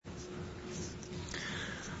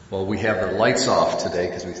Well, we have the lights off today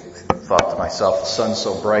because we thought to myself, the sun's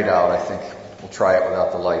so bright out, I think we'll try it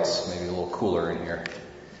without the lights, maybe a little cooler in here.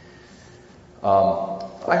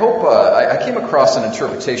 I came across an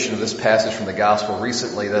interpretation of this passage from the Gospel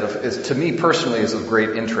recently that is, to me personally, is of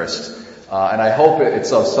great interest. And I hope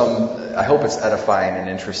it's edifying and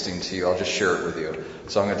interesting to you. I'll just share it with you.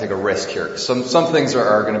 So I'm going to take a risk here. Some things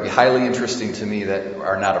are going to be highly interesting to me that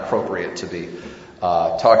are not appropriate to be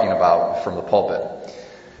talking about from the pulpit.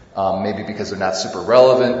 Maybe because they're not super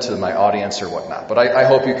relevant to my audience or whatnot. But I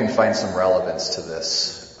hope you can find some relevance to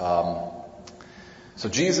this. So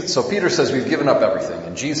Peter says we've given up everything.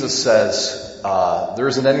 And Jesus says there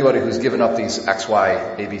isn't anybody who's given up these X,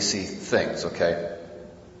 Y, ABC things, okay?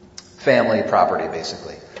 Family, property,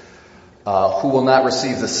 basically. Who will not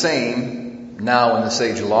receive the same now in this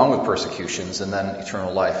age along with persecutions and then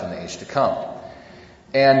eternal life in the age to come.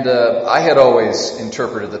 And I had always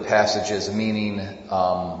interpreted the passage as meaning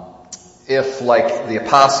if, like the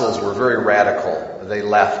apostles were very radical, they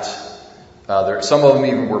left. Some of them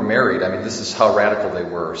even were married. I mean, this is how radical they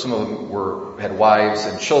were. Some of them had wives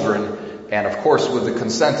and children, and of course, with the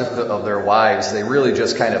consent of their wives, they really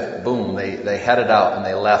just kind of, boom, they headed out and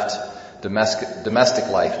they left domestic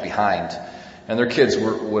life behind. And their kids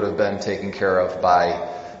would have been taken care of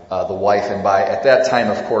by the wife, and at that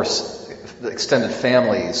time, of course, the extended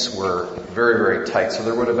families were very, very tight. So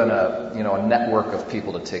there would have been a network of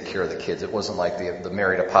people to take care of the kids. It wasn't like the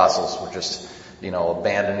married apostles were just,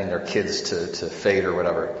 abandoning their kids to fate or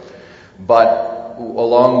whatever. But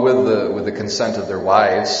along with the consent of their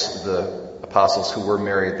wives, the apostles who were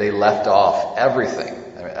married, they left off everything.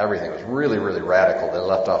 I mean, everything was really, really radical. They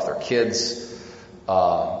left off their kids,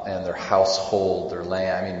 and their household, their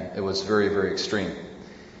land. I mean, it was very, very extreme.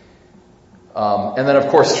 And then, of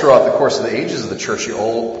course, throughout the course of the ages of the church, you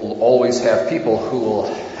will always have people who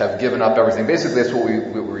will have given up everything. Basically, that's what we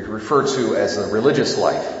refer to as the religious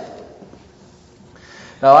life.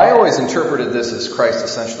 Now, I always interpreted this as Christ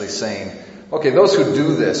essentially saying, okay, those who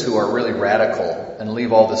do this, who are really radical and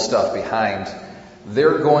leave all this stuff behind,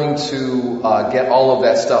 they're going to get all of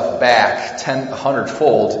that stuff back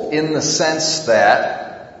 100-fold in the sense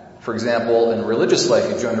that, for example, in religious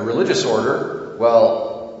life, you join a religious order, well,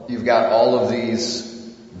 you've got all of these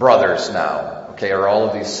brothers now, okay, or all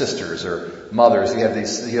of these sisters or mothers. You have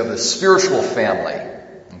this spiritual family,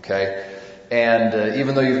 okay? And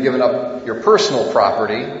even though you've given up your personal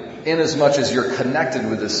property, inasmuch as you're connected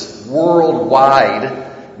with this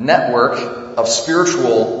worldwide network of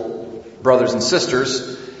spiritual brothers and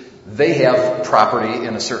sisters, they have property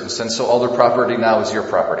in a certain sense. So all their property now is your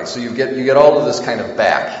property. So you get all of this kind of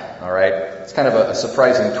back, all right? It's kind of a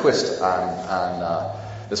surprising twist on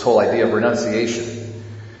this whole idea of renunciation.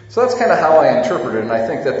 So that's kind of how I interpret it, and I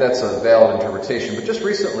think that that's a valid interpretation. But just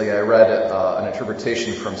recently I read an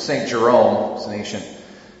interpretation from St. Jerome, who's an ancient,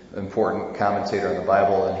 important commentator in the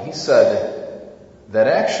Bible, and he said that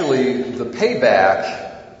actually the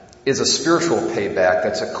payback is a spiritual payback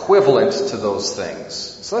that's equivalent to those things.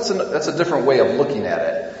 So that's a different way of looking at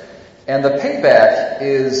it. And the payback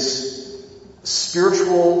is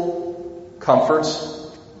spiritual comfort,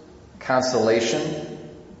 consolation,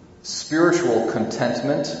 spiritual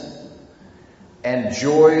contentment, and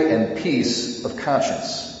joy and peace of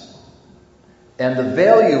conscience. And the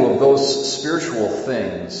value of those spiritual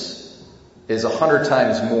things is 100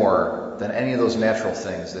 times more than any of those natural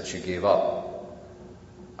things that you gave up.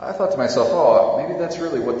 I thought to myself, maybe that's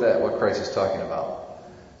really what Christ is talking about.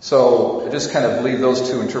 So I just kind of leave those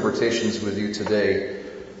two interpretations with you today.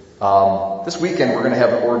 This weekend we're going to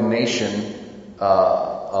have an ordination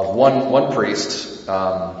of one priest.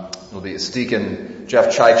 It'll be Deacon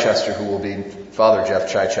Jeff Chichester, who will be Father Jeff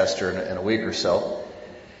Chichester in a week or so.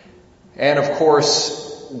 And of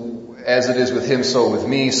course, as it is with him, so with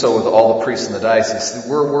me, so with all the priests in the diocese,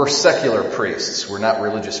 we're secular priests. We're not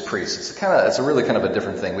religious priests. It's a really kind of a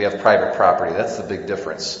different thing. We have private property. That's the big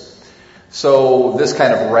difference. So this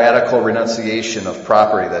kind of radical renunciation of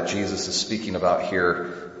property that Jesus is speaking about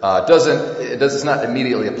here it's not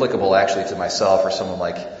immediately applicable actually to myself or someone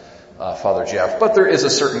like Father Jeff, but there is a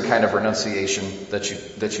certain kind of renunciation that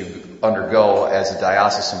you undergo as a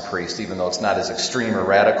diocesan priest, even though it's not as extreme or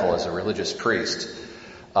radical as a religious priest,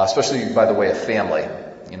 especially by the way of family.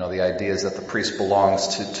 The idea is that the priest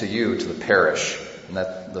belongs to you, to the parish, and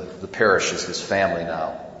that the parish is his family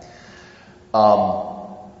now.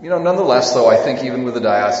 Nonetheless, though, I think even with a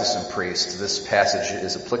diocesan priest, this passage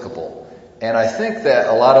is applicable. And I think that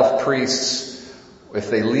a lot of priests, if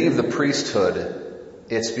they leave the priesthood,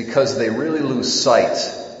 it's because they really lose sight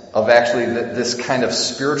of actually this kind of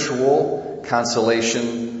spiritual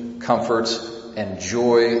consolation, comfort, and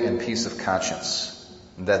joy and peace of conscience.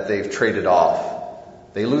 that they've traded off.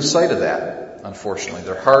 They lose sight of that, unfortunately.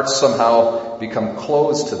 Their hearts somehow become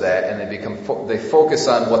closed to that, and they focus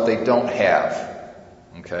on what they don't have,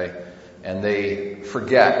 okay? And they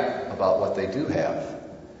forget about what they do have.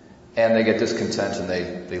 And they get discontent and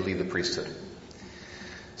they leave the priesthood.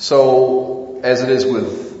 So, as it is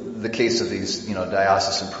with the case of these,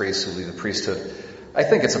 diocesan priests who leave the priesthood, I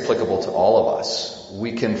think it's applicable to all of us.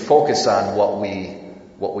 We can focus on what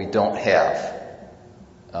we don't have,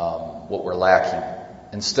 what we're lacking,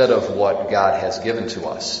 instead of what God has given to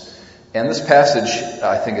us. And this passage,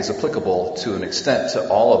 I think, is applicable to an extent to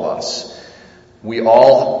all of us. We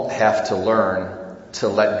all have to learn to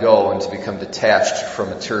let go and to become detached from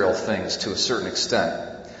material things to a certain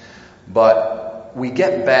extent. But we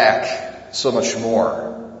get back so much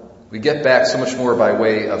more. We get back so much more by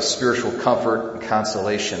way of spiritual comfort and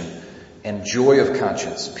consolation and joy of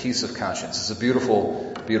conscience, peace of conscience. It's a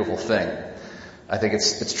beautiful, beautiful thing. I think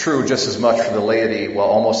it's true just as much for the laity, well,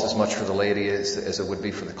 almost as much for the laity as it would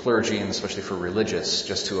be for the clergy, and especially for religious,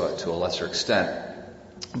 just to a lesser extent.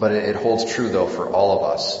 But it holds true, though, for all of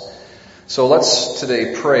us. So let's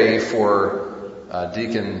today pray for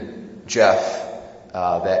Deacon Jeff,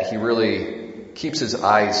 that he really keeps his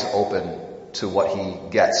eyes open to what he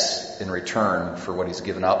gets in return for what he's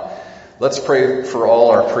given up. Let's pray for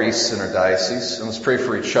all our priests in our diocese, and let's pray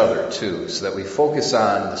for each other too, so that we focus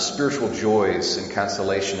on the spiritual joys and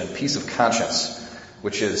consolation and peace of conscience,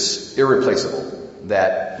 which is irreplaceable,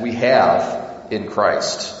 that we have in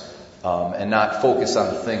Christ, and not focus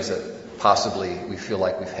on the things that possibly we feel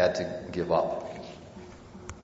like we've had to give up.